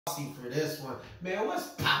for this one. Man, what's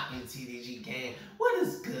poppin', TDG gang? What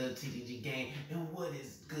is good, TDG gang? And what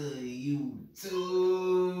is good, YouTube?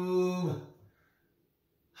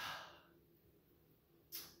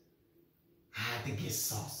 I had to get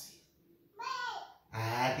saucy. I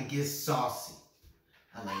had to get saucy.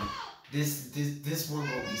 I mean, this one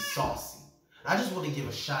gonna be saucy. I just want to give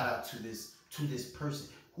a shout out to this person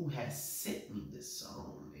who has sent me this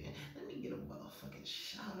song, man. Let me get a motherfucking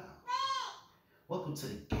shout out. Welcome to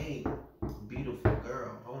the game, beautiful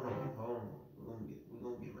girl. Hold on. We're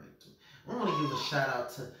gonna get right to it. I want to give a shout out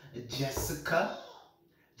to Jessica.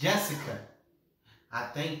 Jessica, I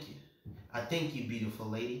thank you. I thank you, beautiful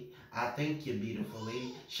lady. I thank you, beautiful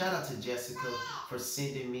lady. Shout out to Jessica for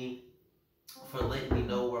sending me, for letting me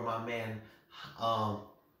know where my man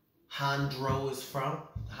Jandro is from.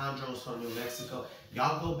 Jandro's from New Mexico.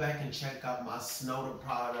 Y'all go back and check out my Snow the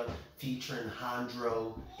Product featuring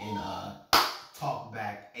Jandro and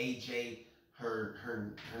Talkback AJ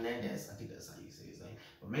Hernandez. I think that's how you say his name.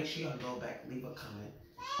 But make sure y'all go back, leave a comment,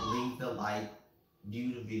 leave the like,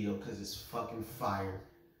 view the video because it's fucking fire.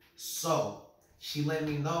 So she let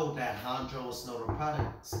me know that Jandro and Snow the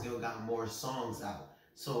Product still got more songs out.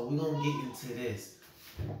 So we're gonna get into this.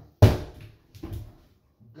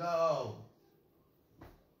 Go.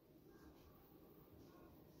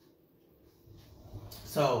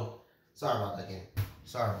 So, sorry about that, gang.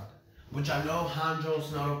 Sorry about that. But y'all know Jandro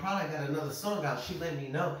Snow the Product got another song out. She let me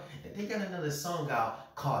know that they got another song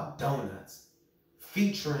out called Donuts.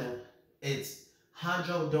 Featuring, it's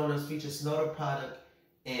Jandro Donuts featuring Snow the Product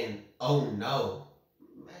and OHNO.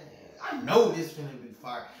 Man, I know this finna be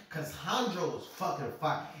fire. Cause Jandro is fucking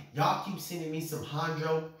fire. Y'all keep sending me some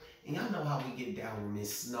Jandro. And y'all know how we get down with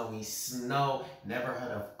Miss Snowy Snow. Never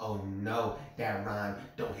heard of OHNO. That rhyme.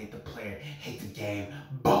 Don't hate the player, hate the game.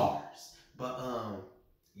 Bars. But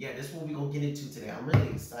yeah, this is what we gonna get into today. I'm really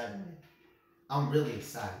excited, man. I'm really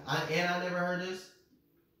excited. I never heard this.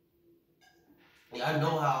 Y'all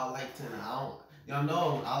know how I like to. Y'all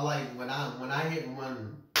know I like when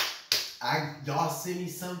y'all send me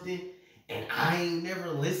something and I ain't never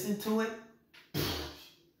listened to it.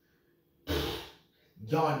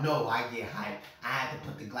 Y'all know I get hyped. I had to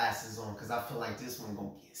put the glasses on because I feel like this one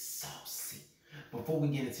gonna get saucy. Before we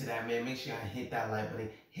get into that, man, make sure y'all hit that like button,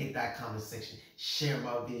 hit that comment section, share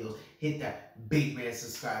my videos, hit that big man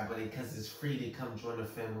subscribe button because it's free to come join the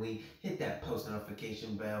family. Hit that post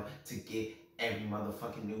notification bell to get every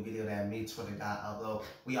motherfucking new video that me, TurrellDAGod, upload.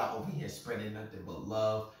 We are over here spreading nothing but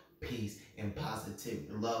love, peace, and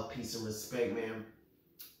positivity. Love, peace, and respect, man.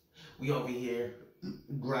 We over here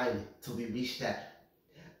grinding till we reach that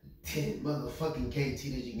 10 motherfucking KT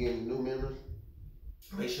that you get new members.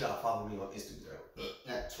 Make sure y'all follow me on Instagram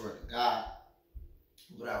at TurrellDAGod.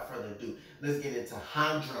 Without further ado, let's get into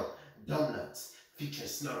Jandro Donuts featuring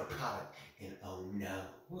Snow the Product and OHNO.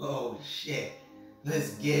 Oh shit.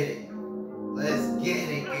 Let's get it. Let's get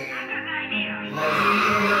it, man. Let's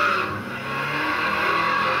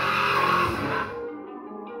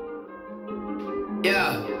get it.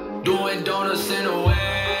 Yeah, doing donuts in a way.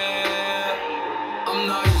 I'm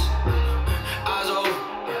nice, eyes open,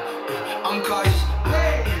 I'm cautious.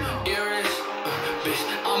 Earrings, bitch,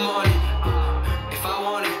 I'm on it. If I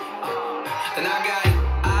want it, then I got it.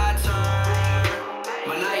 I turn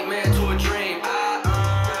my nightmare to a dream. I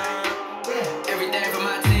earn everything for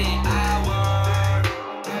my team. I work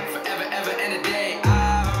forever, ever, and a day. I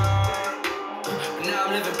earn, but now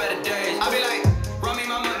I'm living better days. I be like, run me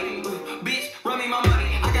my money, bitch, run me my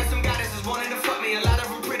money. I got some goddesses wanting to fuck me. A lot of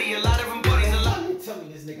them pretty, a lot of them buddies. Y'all didn't tell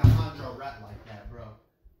me this nigga Jandro rap like that, bro.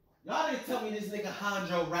 Y'all didn't tell me this nigga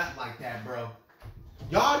Jandro rap like that, bro.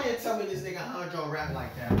 Y'all didn't tell me this nigga Jandro rap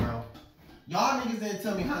like that, bro. Y'all niggas didn't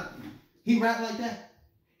tell me he rap like that.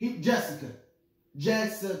 Jessica.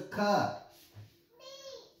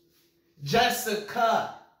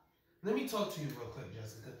 Let me talk to you real quick,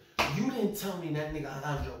 Jessica. You didn't tell me that nigga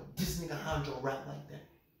this nigga Jandro rap like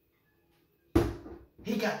that.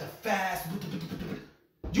 He got the fast.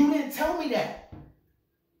 You didn't tell me that.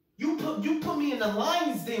 You put me in the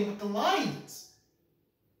lines then with the lines.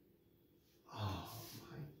 Oh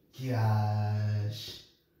my gosh.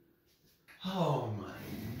 Oh my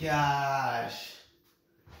gosh.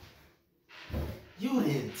 You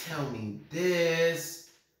didn't tell me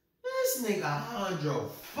this. This nigga Jandro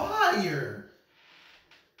fire.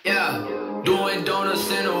 Yeah, doing donuts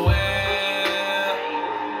in a way.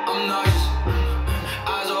 I'm nice,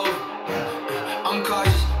 eyes open, I'm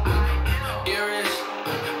cautious. Earrings,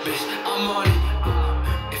 bitch, I'm on it.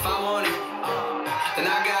 If I want it, then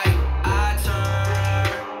I got it. I turn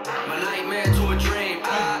my nightmare to a dream.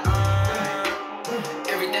 I earn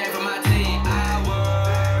everything for my team. I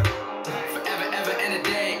work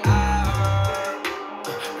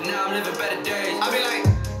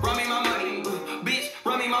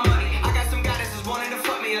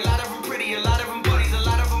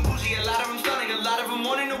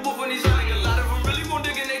these are like a lot of them really won't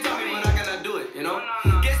dig and they tell me, but I cannot do it, you know?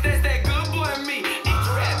 Guess that's that good boy in me. Ain't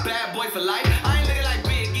you that bad boy for life? I ain't looking like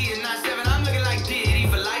Big E and not 7, I'm looking like D.D.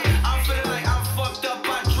 for life. I'm feeling like I'm fucked up,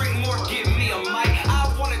 I drink more, give me a mic.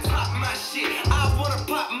 I wanna top my shit, I wanna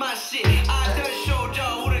pop my shit. I done showed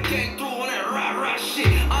y'all who done came through on that rah-rah shit.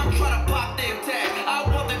 I'm tryna pop them tags, I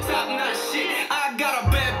want the top notch shit. I got a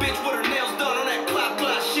bad bitch with her nails done on that clock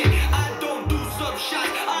shit. I don't do sub shots,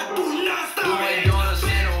 I do non-stop. You ain't gonna see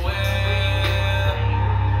nowhere.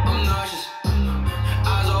 I'm nauseous,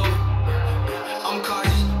 eyes open, I'm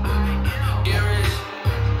cautious. Get rich,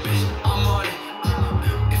 bitch, I'm on it.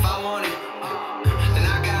 If I want it, then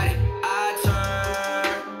I got it. I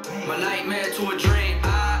turn my nightmare to a dream. I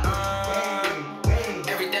earn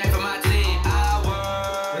everything for my team. I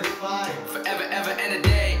work forever, ever, and a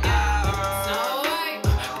day. I earn.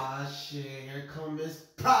 Aw, shit, here come Miss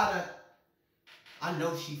Product. I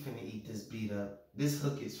know she finna eat this beat up. This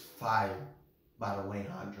hook is fire, by the way,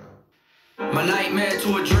 Jandro. My nightmare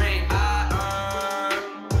to a dream. I earn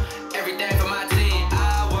everything for my team.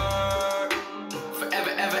 I work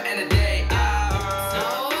forever, ever, and a day. I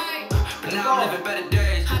earn. But now I'm living better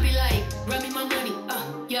days. I be like, run me my money,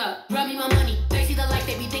 yeah, run me my money. They see the light,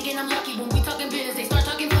 they be thinking I'm lucky. When we talking business, they start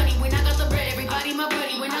talking funny. When I got the bread, everybody my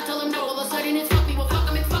buddy. When I tell them no, all of a sudden it's fuck me. Well, fuck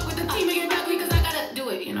them and fuck with the team and get ugly, cause I gotta do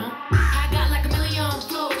it, you know? I got like a million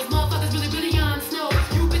flows, motherfuckers really, really on snow.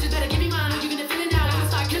 You bitches better give me mine, or you gonna feel it now. I'ma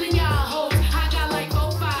start killing y'all hoes. I got like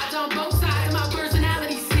 4 5s on both sides of my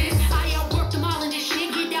personality, sis. I outworked them all in this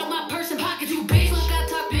shit. Get out my purse and pockets, you bitch. Look, I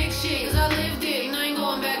talk big shit, cause I lived it, and I ain't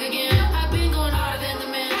going back again. I've been going harder than the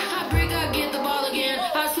man. I break, I get the ball again.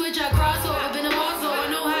 I switch, I cross over, been a boss, so I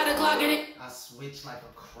know how to clock it. I switch like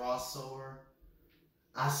a crossover.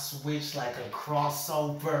 I switch like a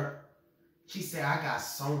crossover. She said, I got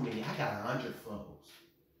so many. I got 100 flows.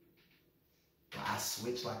 But I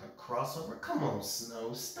switch like a crossover. Come on,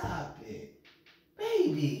 Snow. Stop it.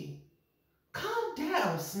 Baby. Calm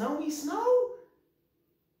down, Snowy Snow.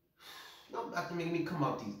 Y'all about to make me come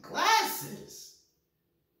out these glasses.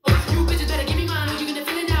 You bitches better give me mine, or you gonna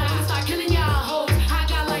feel it now. I'ma start killing y'all hoes. I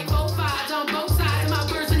got like 4 5s on both sides of my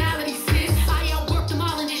personality, sis. I outworked them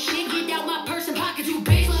all in this shit. Get out my purse and pockets, you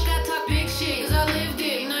bitch. Look, I talk big shit, cause I lived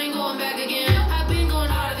it, and I ain't going back again. I've been going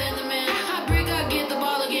harder than the man. I break, I get the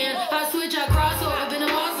ball again. I switch, I cross over, been a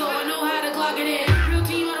boss, so I know how to clock it in. Real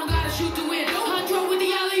team, I don't gotta shoot to win. Jandro with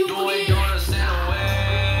the alley-oop again. Don't stand away.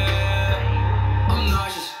 I'm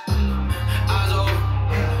nauseous, eyes open,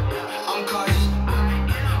 I'm cautious.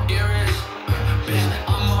 Get rich, bitch,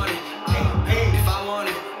 I'm on it. If I want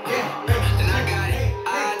it, then I got it. I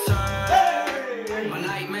turn my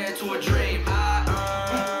nightmare to a dream. I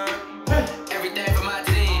earn everything for my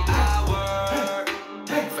team. I work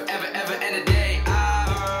forever, ever, and a day. I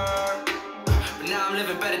earn, but now I'm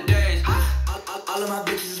living better days. All of my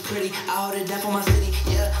bitches is pretty. I hold it down for my city.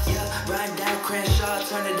 Yeah, yeah. Riding down Crenshaw,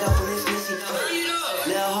 turn it up when it's missing.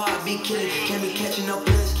 Little heart be killing, can't be catching no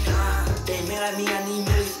bliss. They mad at me, I need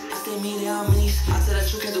millies. I stay me on me. I tell the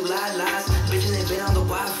truth, can't do lies. Bitches ain't been on the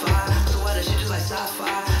Wi-Fi. So why the shit just like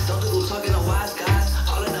sci-fi? Don't do who talking to wise guys.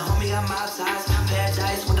 All of the homie got my size.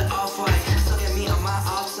 Paradise with the off-white. Suck at me on my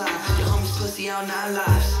offside. Your homies pussy on 9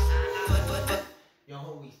 lives. Your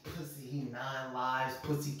homie's pussy, he 9 lives.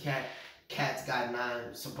 Cat's got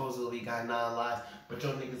 9, supposedly got 9 lives. But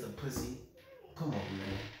your nigga's a pussy. Come on,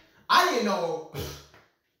 man. I didn't know.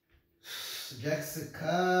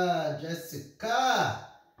 Jessica.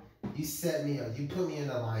 You set me up. You put me in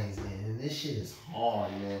the lion's den. And this shit is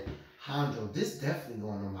hard, man. Jandro, this definitely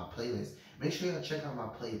going on my playlist. Make sure y'all check out my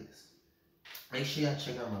playlist.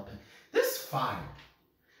 This fire.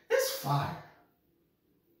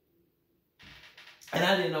 And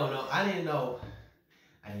I didn't know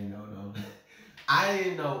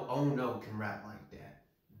OHNO can rap like that.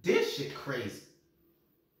 This shit crazy.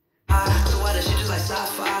 So why the shit just like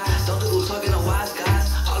sci-fi? Don't do who talking to wise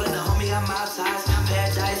guys. All of the homie got my size.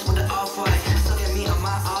 Paradise with the off-white. Suck at me on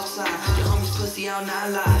my offside. Your homies pussy on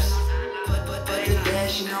 9 lives. But the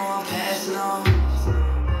dash, you know I'm passing on.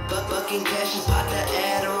 But bucking cash and pop the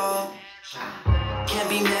Adderall. Can't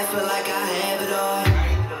be mad, feel like I have it all.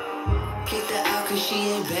 Kick her out cause she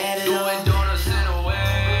ain't bad at all. Don't stand away.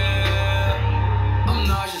 I'm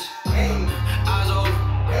nauseous, eyes open,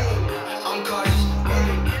 I'm cautious.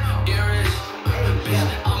 Get rich,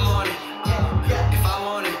 bitch, I'm on it. If I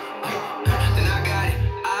want it, then I got it.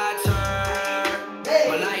 I turn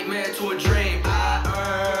my nightmare to a dream. I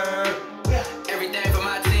earn everything for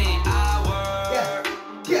my team. I work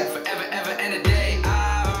forever, ever, and a day. I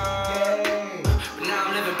earn, but now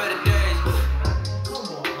I'm living better days. Come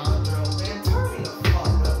on, Jandro, man, turn me the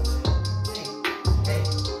fuck up.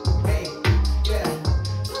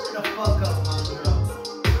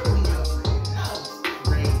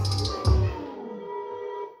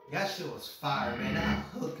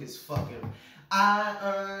 I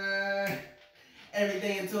earn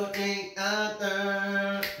everything into a thing.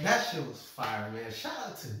 That shit was fire, man. Shout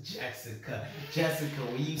out to Jessica. Jessica,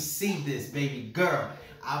 when you see this, baby girl,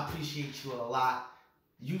 I appreciate you a lot.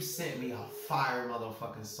 You sent me a fire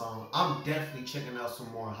motherfucking song. I'm definitely checking out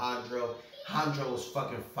some more Jandro. Jandro is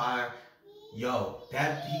fucking fire. Yo,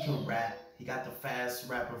 that he can rap. He got the fast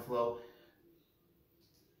rapping flow.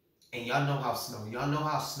 And y'all know how Snow. Y'all know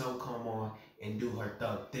how Snow come on and do her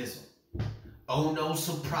thug thistle. OHNO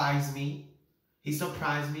surprised me. He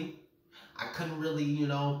surprised me. I couldn't really, you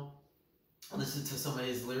know, listen to some of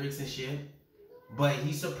his lyrics and shit. But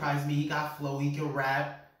he surprised me. He got flow. He can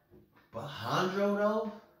rap. But Jandro,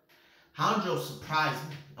 though, Jandro surprised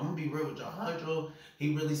me. I'm going to be real with y'all. Jandro,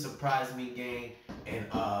 he really surprised me, gang. And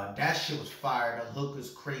that shit was fire. The hook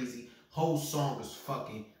is crazy. Whole song was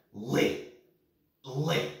fucking lit.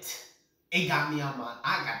 Lit. It got me on my...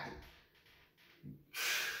 I got the...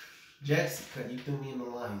 Jessica, you threw me in the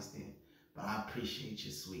lines then. But I appreciate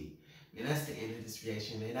you, sweet. Man, that's the end of this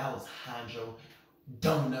reaction, man. That was Jandro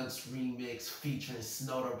Donuts remix featuring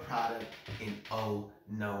Snow the Product and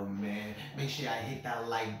OHNO, man. Make sure y'all hit that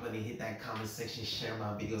like button, hit that comment section, share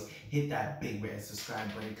my videos, hit that big red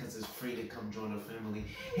subscribe button because it's free to come join the family.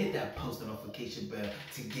 Hit that post notification bell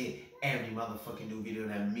to get every motherfucking new video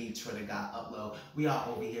that me, TurrellDAGod, upload. We are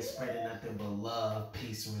over here spreading nothing but love,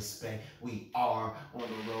 peace, and respect. We are on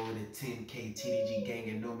the road to 10K TDG gang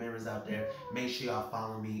and no members out there. Make sure y'all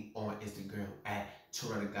follow me on Instagram at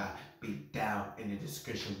TurrellDAGod. Be down in the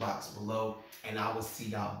description box below. And I will see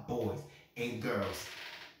y'all boys and girls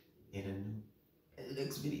in the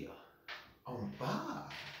next video. Bye.